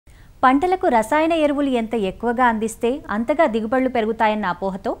పంటలకు రసాయన ఎరువులు ఎంత ఎక్కువగా అందిస్తే అంతగా దిగుబడులు పెరుగుతాయన్న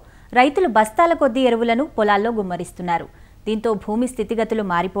అపోహతో రైతులు బస్తాల కొద్దీ ఎరువులను పొలాల్లో గుమ్మరిస్తున్నారు. దీంతో భూమి స్థితిగతులు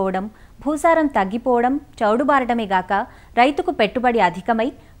మారిపోవడం, భూసారం తగ్గిపోవడం, చౌడుబారడమే గాక రైతుకు పెట్టుబడి అధికమై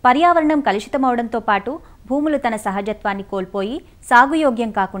పర్యావరణం కలుషితమవడంతో పాటు భూములు తన సహజత్వాన్ని కోల్పోయి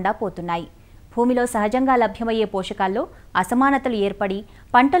సాగుయోగ్యం కాకుండా పోతున్నాయి. భూమిలో సహజంగా లభ్యమయ్యే పోషకాల్లో అసమానతలు ఏర్పడి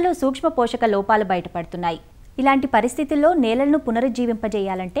పంటల్లో సూక్ష్మ పోషక లోపాలు బయటపడుతున్నాయి. ఇలాంటి పరిస్థితుల్లో నేలలను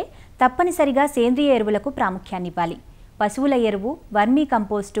పునరుజ్జీవింపజేయాలంటే తప్పనిసరిగా సేంద్రియ ఎరువులకు ప్రాముఖ్యాన్నివ్వాలి. పశువుల ఎరువు, వర్మీ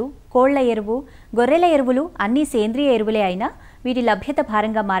కంపోస్టు, కోళ్ల ఎరువు, గొర్రెల ఎరువులు అన్నీ సేంద్రియ ఎరువులే అయినా వీటి లభ్యత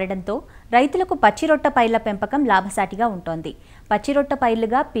భారంగా మారడంతో రైతులకు పచ్చిరొట్ట పైర్ల పెంపకం లాభసాటిగా ఉంటోంది. పచ్చిరొట్ట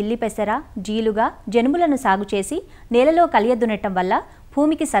పైర్లుగా పిల్లి పెసర, జీలుగా, జనుములను సాగు చేసి నేలలో కలియదున్నటం వల్ల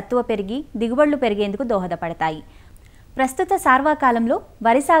భూమికి సత్తువ పెరిగి దిగుబడులు పెరిగేందుకు దోహదపడతాయి. ప్రస్తుత సార్వాకాలంలో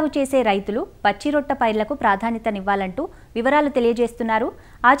వరి సాగు చేసే రైతులు పచ్చిరొట్ట పైర్లకు ప్రాధాన్యతనివ్వాలంటూ వివరాలు తెలియజేస్తున్నారు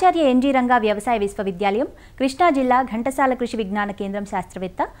ఆచార్య ఎన్జీ రంగా వ్యవసాయ విశ్వవిద్యాలయం, కృష్ణా జిల్లా ఘంటసాల కృషి విజ్ఞాన కేంద్రం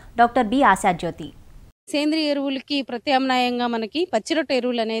శాస్త్రవేత్త డాక్టర్ బి ఆశాజ్యోతి. సేంద్రియ ఎరువులకి ప్రత్యామ్నాయంగా మనకి పచ్చిరొట్ట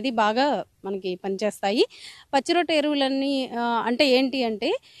ఎరువులు అనేది బాగా మనకి పనిచేస్తాయి. పచ్చిరొట్ట ఎరువులన్నీ అంటే ఏంటి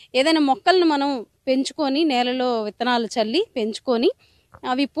అంటే, ఏదైనా మొక్కలను మనం పెంచుకొని నేలలో విత్తనాలు చల్లి పెంచుకొని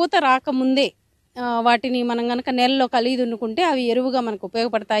అవి పూత రాకముందే వాటిని మనం కనుక నేలలో కలిగి దున్నుకుంటే అవి ఎరువుగా మనకు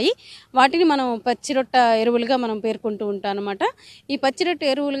ఉపయోగపడతాయి. వాటిని మనం పచ్చిరొట్ట ఎరువులుగా మనం పేర్కొంటూ ఉంటాం అనమాట. ఈ పచ్చిరొట్ట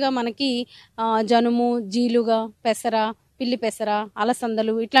ఎరువులుగా మనకి జనుము, జీలుగా, పెసర, పిల్లి పెసర,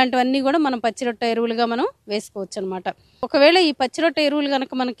 అలసందలు ఇట్లాంటివన్నీ కూడా మనం పచ్చిరొట్ట ఎరువులుగా మనం వేసుకోవచ్చు అనమాట. ఒకవేళ ఈ పచ్చిరొట్ట ఎరువులు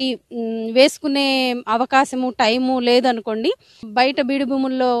కనుక మనకి వేసుకునే అవకాశము, టైము లేదనుకోండి, బయట బీడు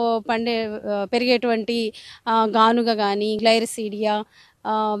భూముల్లో పెరిగేటువంటి గానుగ కానీ, గ్లైరిసీడియా,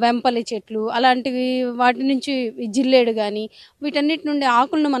 వెంపలి చెట్లు అలాంటివి, వాటి నుంచి జిల్లేడు కానీ, వీటన్నిటి నుండి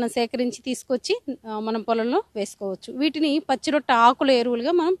ఆకులను మనం సేకరించి తీసుకొచ్చి మనం పొలంలో వేసుకోవచ్చు. వీటిని పచ్చిరొట్ట ఆకుల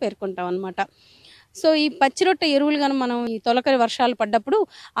ఎరువులుగా మనం పేర్కొంటాం అనమాట. సో ఈ పచ్చిరొట్ట ఎరువులు కానీ మనం ఈ తొలకరి వర్షాలు పడ్డప్పుడు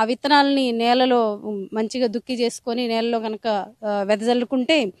ఆ విత్తనాలని నేలలో మంచిగా దుక్కి చేసుకొని నేలలో కనుక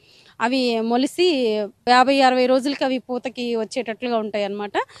వెదజల్లుకుంటే అవి మొలిసి 50-60 రోజులకి అవి పూతకి వచ్చేటట్లుగా ఉంటాయి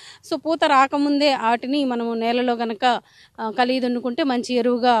అన్నమాట. సో పూత రాకముందే వాటిని మనము నేలలో కనుక కలిగి దున్నుకుంటే మంచి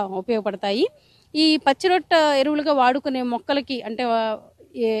ఎరువుగా ఉపయోగపడతాయి. ఈ పచ్చిరొట్ట ఎరువులుగా వాడుకునే మొక్కలకి అంటే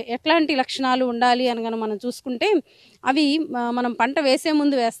ఎట్లాంటి లక్షణాలు ఉండాలి అని కనుక మనం చూసుకుంటే, అవి మనం పంట వేసే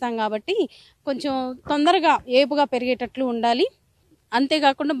ముందు వేస్తాం కాబట్టి కొంచెం తొందరగా ఏపుగా పెరిగేటట్లు ఉండాలి.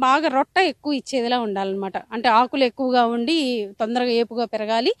 అంతేకాకుండా బాగా రొట్ట ఎక్కువ ఇచ్చేదిలా ఉండాలన్నమాట. అంటే ఆకులు ఎక్కువగా ఉండి తొందరగా ఏపుగా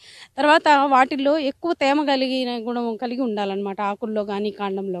పెరగాలి. తర్వాత వాటిల్లో ఎక్కువ తేమ కలిగిన గుణం కలిగి ఉండాలన్నమాట. ఆకుల్లో కానీ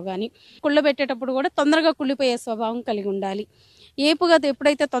కాండంలో కానీ కుళ్ళబెట్టేటప్పుడు కూడా తొందరగా కుళ్ళిపోయే స్వభావం కలిగి ఉండాలి. ఏపుగా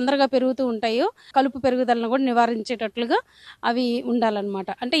ఎప్పుడైతే తొందరగా పెరుగుతూ ఉంటాయో కలుపు పెరుగుదలను కూడా నివారించేటట్లుగా అవి ఉండాలన్నమాట.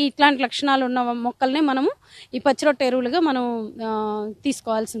 అంటే ఇట్లాంటి లక్షణాలు ఉన్న మొక్కల్ని మనము ఈ పచ్చిరొట్ట ఎరువులుగా మనం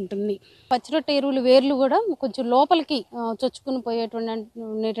తీసుకోవాల్సి ఉంటుంది. పచ్చిరొట్ట ఎరువులు వేర్లు కూడా కొంచెం లోపలికి చొచ్చుకుని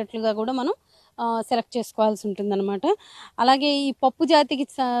ఉండేటట్లుగా కూడా మనం సెలెక్ట్ చేసుకోవాల్సి ఉంటుంది అనమాట. అలాగే ఈ పప్పు జాతికి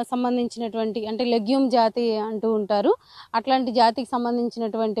సంబంధించినటువంటి అంటే లెగ్యూమ్ జాతి అంటూ ఉంటారు. అట్లాంటి జాతికి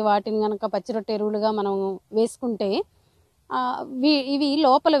సంబంధించినటువంటి వాటిని కనుక పచ్చిరొట్ట ఎరువులుగా మనం వేసుకుంటే ఇవి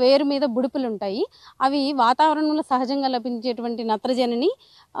లోపల వేరు మీద బుడుపులు ఉంటాయి. అవి వాతావరణంలో సహజంగా లభించేటువంటి నత్రజనిని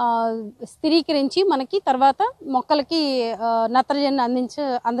స్థిరీకరించి మనకి తర్వాత మొక్కలకి నత్రజనిని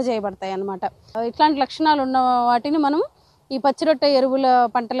అందజేయబడతాయి అన్నమాట. ఇట్లాంటి లక్షణాలు ఉన్న వాటిని మనం ఈ పచ్చిరొట్ట ఎరువుల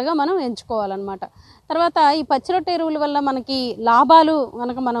పంటలుగా మనం ఎంచుకోవాలన్నమాట. తర్వాత ఈ పచ్చిరొట్ట ఎరువుల వల్ల మనకి లాభాలు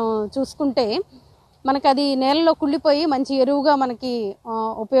కనుక మనం చూసుకుంటే, మనకు అది నేలలో కుళ్ళిపోయి మంచి ఎరువుగా మనకి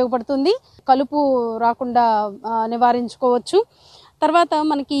ఉపయోగపడుతుంది. కలుపు రాకుండా నివారించుకోవచ్చు. తర్వాత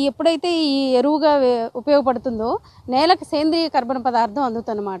మనకి ఎప్పుడైతే ఈ ఎరువుగా ఉపయోగపడుతుందో నేలకు సేంద్రియ కర్బన పదార్థం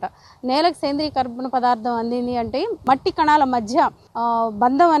అందుతుందన్నమాట. నేలకు సేంద్రియ కర్బన పదార్థం అందింది అంటే మట్టి కణాల మధ్య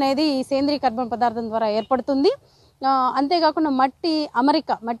బంధం అనేది సేంద్రియ కర్బన పదార్థం ద్వారా ఏర్పడుతుంది. అంతేకాకుండా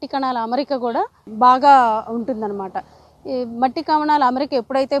మట్టి కణాల అమరిక కూడా బాగా ఉంటుందన్నమాట. ఈ మట్టి కణాల అమరిక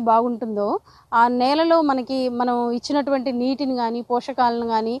ఎప్పుడైతే బాగుంటుందో ఆ నేలలో మనం ఇచ్చినటువంటి నీటిని కానీ పోషకాలను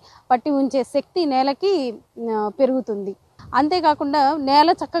కానీ పట్టి ఉంచే శక్తి నేలకి పెరుగుతుంది. అంతేకాకుండా నేల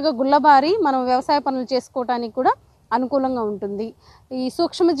చక్కగా గుల్లబారి మనం వ్యవసాయ పనులు చేసుకోవడానికి కూడా అనుకూలంగా ఉంటుంది. ఈ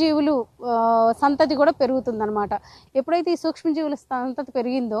సూక్ష్మజీవులు సంతతి కూడా పెరుగుతుంది అనమాట. ఎప్పుడైతే ఈ సూక్ష్మజీవుల సంతతి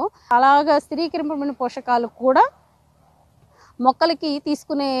పెరిగిందో అలాగా స్థిరీకరింపబడిన పోషకాలు కూడా మొక్కలకి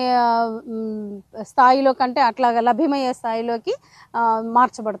తీసుకునే స్థాయిలో కంటే అట్లాగా లభ్యమయ్యే స్థాయిలోకి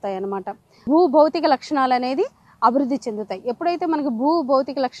మార్చబడతాయి అన్నమాట. భూభౌతిక లక్షణాలు అనేది అభివృద్ధి చెందుతాయి. ఎప్పుడైతే మనకు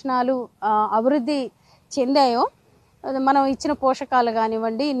భూభౌతిక లక్షణాలు అభివృద్ధి చెందాయో మనం ఇచ్చిన పోషకాలు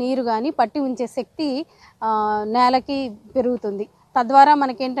కానివ్వండి, నీరు కానీ పట్టి ఉంచే శక్తి నేలకి పెరుగుతుంది. తద్వారా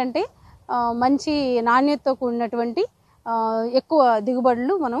మనకేంటంటే మంచి నాణ్యతతో కూడినటువంటి ఎక్కువ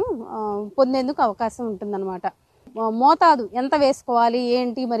దిగుబడులు మనం పొందేందుకు అవకాశం ఉంటుందన్నమాట. మోతాదు ఎంత వేసుకోవాలి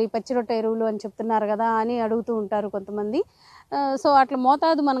ఏంటి మరి పచ్చిరొట్ట ఎరువులు అని చెప్తున్నారు కదా అని అడుగుతూ ఉంటారు కొంతమంది. సో అట్లా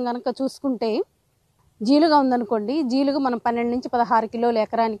మోతాదు మనం కనుక చూసుకుంటే, జీలుగా ఉందనుకోండి, జీలుగా మనం 12 నుంచి 16 కిలోలు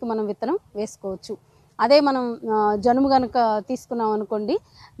ఎకరానికి మనం విత్తనం వేసుకోవచ్చు. అదే మనం జనుము కనుక తీసుకున్నాం అనుకోండి,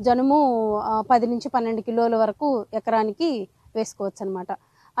 జనుము 10 నుంచి 12 కిలోల వరకు ఎకరానికి వేసుకోవచ్చు అనమాట.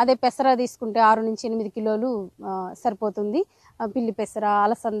 అదే పెసర తీసుకుంటే 6 నుంచి 8 కిలోలు సరిపోతుంది. పిల్లి పెసర,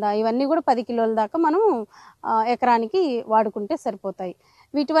 అలసంద ఇవన్నీ కూడా 10 కిలోల దాకా మనం ఎకరానికి వాడుకుంటే సరిపోతాయి.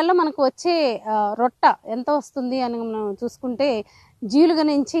 వీటి వల్ల మనకు వచ్చే రొట్ట ఎంత వస్తుంది అని మనం చూసుకుంటే, జీలుగ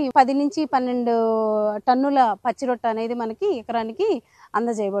నుంచి 10 నుంచి 12 టన్నుల పచ్చి రొట్ట అనేది మనకి ఎకరానికి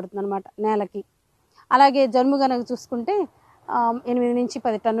అందజేయబడుతుంది అనమాట నేలకి. అలాగే జనుము గనక చూసుకుంటే 8 నుంచి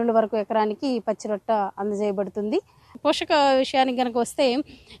 10 టన్నుల వరకు ఎకరానికి పచ్చి రొట్ట అందజేయబడుతుంది. పోషక విషయానికి కనుక వస్తే,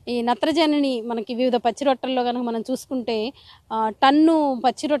 ఈ నత్రజనిని మనకి వివిధ పచ్చి రొట్టల్లో కనుక మనం చూసుకుంటే, టన్ను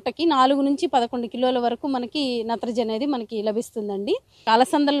పచ్చి రొట్టకి 4 నుంచి 11 కిలోల వరకు మనకి నత్రజని అనేది మనకి లభిస్తుందండి.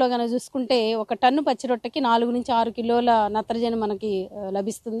 అలసందల్లో కనుక చూసుకుంటే ఒక టన్ను పచ్చి రొట్టకి 4 నుంచి 6 కిలోల నత్రజని మనకి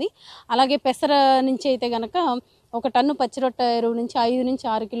లభిస్తుంది. అలాగే పెసర నుంచి అయితే కనుక ఒక టన్ను పచ్చిరొట్ట ఎరువు నుంచి 5 నుంచి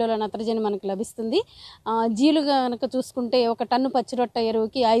 6 కిలోల నత్రజని మనకు లభిస్తుంది. జీలుగా కనుక చూసుకుంటే ఒక టన్ను పచ్చిరొట్ట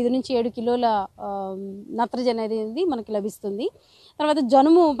ఎరువుకి 5 నుంచి 7 కిలోల నత్రజని అనేది మనకి లభిస్తుంది. తర్వాత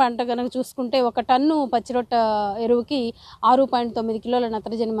జనుము పంట కనుక చూసుకుంటే ఒక టన్ను పచ్చిరొట్ట ఎరువుకి 6.9 కిలోల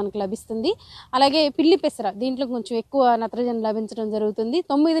నత్రజని మనకు లభిస్తుంది. అలాగే పిల్లి పెసర, దీంట్లో కొంచెం ఎక్కువ నత్రజని లభించడం జరుగుతుంది.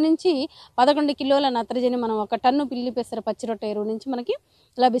 9 నుంచి 11 కిలోల నత్రజని మనం ఒక టన్ను పిల్లి పెసర పచ్చిరొట్ట ఎరువు నుంచి మనకి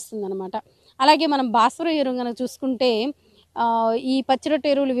లభిస్తుంది అనమాట. అలాగే మనం భాస్వర ఎరువు కనుక చూసుకుంటే, ఈ పచ్చిరొట్ట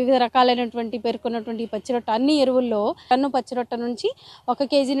ఎరువులు వివిధ రకాలైనటువంటి పేర్కొన్నటువంటి పచ్చిరొట్ట అన్ని ఎరువుల్లో టన్ను పచ్చిరొట్ట నుంచి 1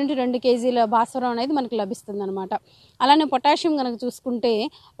 కేజీ నుండి 2 కేజీల భాస్వరం అనేది మనకు లభిస్తుంది అనమాట. అలానే పొటాషియం కనుక చూసుకుంటే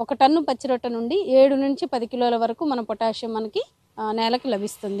ఒక టన్ను పచ్చిరొట్ట నుండి 7 నుంచి 10 కిలోల వరకు మన పొటాషియం మనకి నేలకి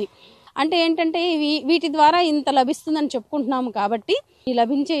లభిస్తుంది. అంటే ఏంటంటే వీటి ద్వారా ఇంత లభిస్తుందని చెప్పుకుంటున్నాము కాబట్టి, ఈ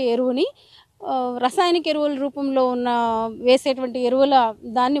లభించే ఎరువుని రసాయనిక ఎరువుల రూపంలో ఉన్న వేసేటువంటి ఎరువుల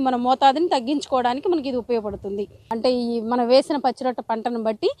దాన్ని మన మోతాదుని తగ్గించుకోవడానికి మనకి ఇది ఉపయోగపడుతుంది. అంటే ఈ మనం వేసిన పచ్చిరొట్ట పంటను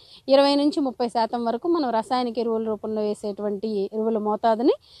బట్టి 20 నుంచి 30% వరకు మనం రసాయనిక ఎరువుల రూపంలో వేసేటువంటి ఎరువుల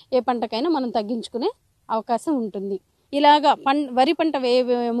మోతాదుని ఏ పంటకైనా మనం తగ్గించుకునే అవకాశం ఉంటుంది. ఇలాగా వరి పంట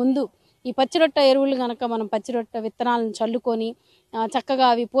వేయే ముందు ఈ పచ్చిరొట్ట ఎరువులు కనుక మనం పచ్చిరొట్ట విత్తనాలను చల్లుకొని చక్కగా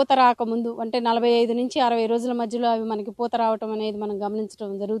అవి పూత రాకముందు, అంటే 45 నుంచి 60 రోజుల మధ్యలో అవి మనకి పూత రావటం అనేది మనం గమనించడం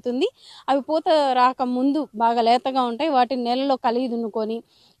జరుగుతుంది. అవి పూత రాకముందు బాగా లేతగా ఉంటాయి. వాటిని నేలలో కలిగి దున్నుకొని,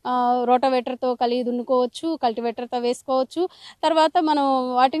 రోటవేటర్తో కలిగి దున్నుకోవచ్చు, కల్టివేటర్తో వేసుకోవచ్చు. తర్వాత మనం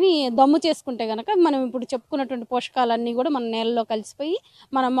వాటిని దమ్ము చేసుకుంటే కనుక మనం ఇప్పుడు చెప్పుకున్నటువంటి పోషకాలన్నీ కూడా మన నేలలో కలిసిపోయి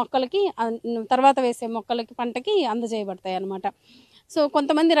మన మొక్కలకి, తర్వాత వేసే మొక్కలకి, పంటకి అందజేయబడతాయి అన్నమాట. సో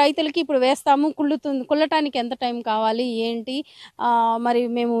కొంతమంది రైతులకి ఇప్పుడు వేస్తాము, కుళ్ళటానికి ఎంత టైం కావాలి ఏంటి, మరి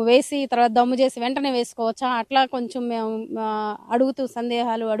మేము వేసి తర్వాత దమ్ము చేసి వెంటనే వేసుకోవచ్చా, అట్లా కొంచెం మేము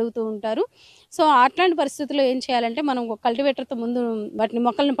సందేహాలు అడుగుతూ ఉంటారు. సో అట్లాంటి పరిస్థితుల్లో ఏం చేయాలంటే, మనం కల్టివేటర్తో ముందు వాటిని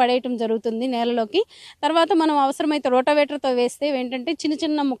మొక్కలను పడేయటం జరుగుతుంది నేలలోకి. తర్వాత మనం అవసరమైతే రోటవేటర్తో వేస్తే ఏంటంటే చిన్న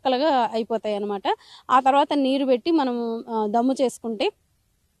చిన్న ముక్కలుగా అయిపోతాయి అన్నమాట. ఆ తర్వాత నీరు పెట్టి మనం దమ్ము చేసుకుంటే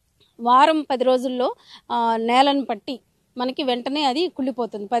వారం 10 రోజుల్లో నేలను పట్టి మనకి వెంటనే అది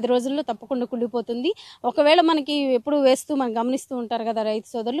కుళ్ళిపోతుంది. 10 రోజుల్లో తప్పకుండా కుళ్ళిపోతుంది. ఒకవేళ మనకి ఎప్పుడు వేస్తూ మనం గమనిస్తూ ఉంటారు కదా రైతు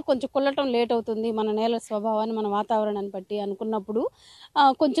సోదరులు, కొంచెం కుళ్ళటం లేట్ అవుతుంది మన నేల స్వభావాన్ని, మన వాతావరణాన్ని బట్టి అనుకున్నప్పుడు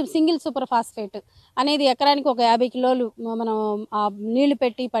కొంచెం సింగిల్ సూపర్ ఫాస్ఫేట్ అనేది ఎకరానికి ఒక 50 కిలోలు మనం నీళ్లు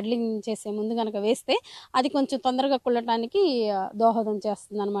పెట్టి పడ్లింగ్ చేసే ముందు కనుక వేస్తే అది కొంచెం తొందరగా కుళ్ళటానికి దోహదం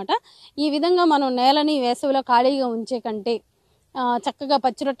చేస్తుంది అనమాట. ఈ విధంగా మనం నేలని వేసవిలో ఖాళీగా ఉంచే కంటే చక్కగా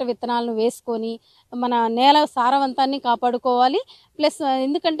పచ్చిరొట్ట విత్తనాలను వేసుకొని మన నేల సారవంతాన్ని కాపాడుకోవాలి. ప్లస్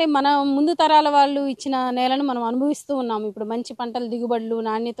ఎందుకంటే మన ముందు తరాల వాళ్ళు ఇచ్చిన నేలను మనం అనుభవిస్తూ ఉన్నాము. ఇప్పుడు మంచి పంటల దిగుబడులు,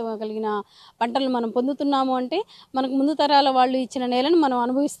 నాణ్యత కలిగిన పంటలు మనం పొందుతున్నాము అంటే మనకు ముందు తరాల వాళ్ళు ఇచ్చిన నేలను మనం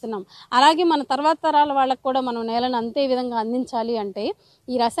అనుభవిస్తున్నాం. అలాగే మన తర్వాత తరాల వాళ్ళకు కూడా మనం నేలను అంతే విధంగా అందించాలి అంటే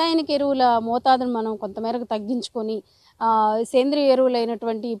ఈ రసాయనిక ఎరువుల మోతాదును మనం కొంతమేరకు తగ్గించుకొని సేంద్రియ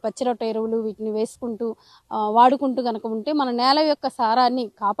ఎరువులైనటువంటి పచ్చిరొట్ట ఎరువులు వీటిని వేసుకుంటూ వాడుకుంటూ కనుక ఉంటే మన నేల యొక్క సారాన్ని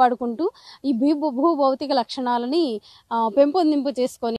కాపాడుకుంటూ ఈ భూభౌతిక లక్షణాలని పెంపొందింపు చేసుకొని